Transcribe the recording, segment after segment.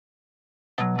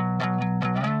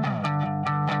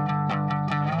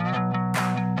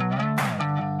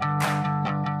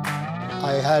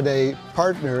had a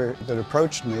partner that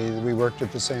approached me. We worked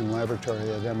at the same laboratory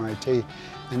at MIT,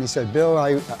 and he said, Bill,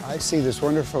 I see this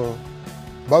wonderful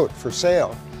boat for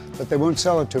sale, but they won't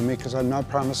sell it to me because I'm not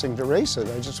promising to race it.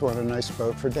 I just want a nice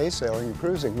boat for day sailing and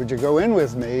cruising. Would you go in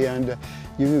with me and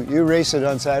you race it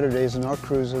on Saturdays and I'll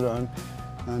cruise it on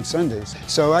Sundays?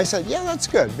 So I said, yeah, that's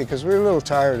good, because we were a little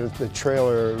tired of the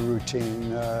trailer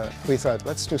routine. We thought,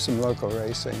 let's do some local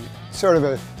racing. Sort of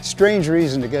a strange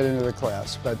reason to get into the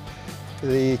class, but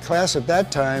the class at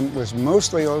that time was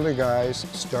mostly older guys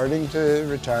starting to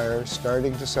retire,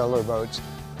 starting to sell their boats.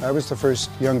 I was the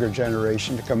first younger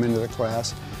generation to come into the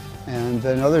class, and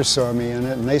then others saw me in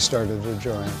it and they started to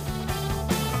join.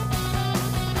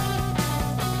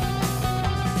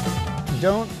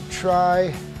 Don't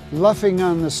try luffing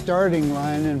on the starting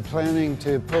line and planning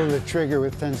to pull the trigger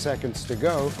with 10 seconds to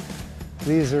go.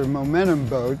 These are momentum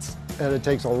boats, and it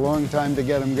takes a long time to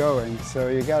get them going. So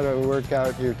you got to work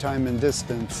out your time and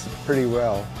distance pretty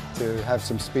well to have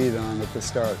some speed on at the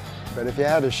start. But if you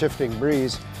had a shifting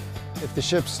breeze, if the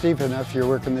ship's steep enough, you're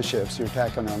working the shifts, you're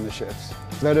tacking on the shifts.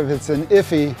 But if it's an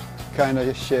iffy kind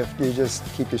of shift, you just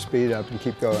keep your speed up and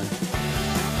keep going.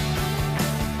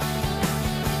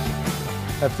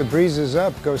 If the breeze is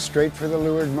up, go straight for the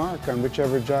leeward mark on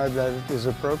whichever jibe that is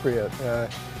appropriate.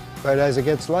 But as it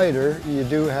gets lighter, you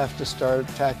do have to start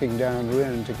tacking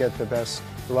downwind to get the best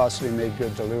velocity made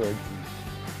good to leeward.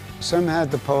 Some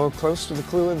had the pole close to the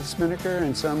clew of the spinnaker,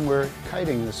 and some were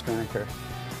kiting the spinnaker.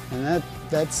 And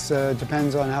that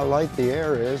depends on how light the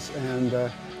air is. And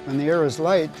when the air is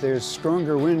light, there's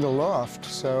stronger wind aloft.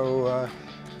 So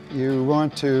you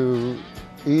want to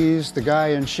ease the guy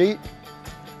in sheet,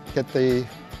 get the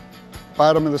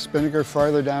bottom of the spinnaker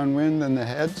farther downwind than the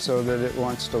head so that it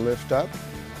wants to lift up,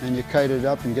 and you kite it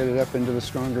up and get it up into the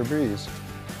stronger breeze.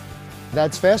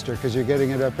 That's faster because you're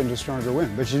getting it up into stronger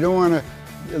wind, but you don't want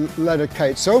to let it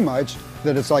kite so much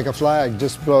that it's like a flag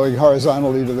just blowing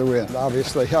horizontally to the wind.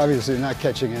 Obviously you're not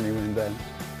catching any wind then.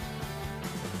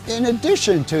 In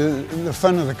addition to the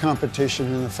fun of the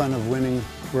competition and the fun of winning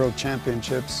world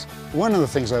championships, one of the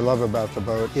things I love about the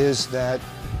boat is that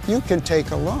you can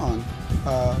take along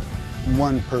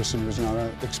one person who's not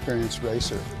an experienced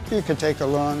racer. You could take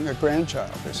along a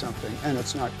grandchild or something, and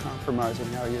it's not compromising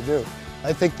how you do.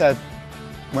 I think that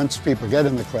once people get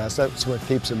in the class, that's what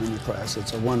keeps them in the class.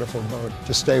 It's a wonderful boat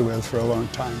to stay with for a long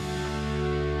time.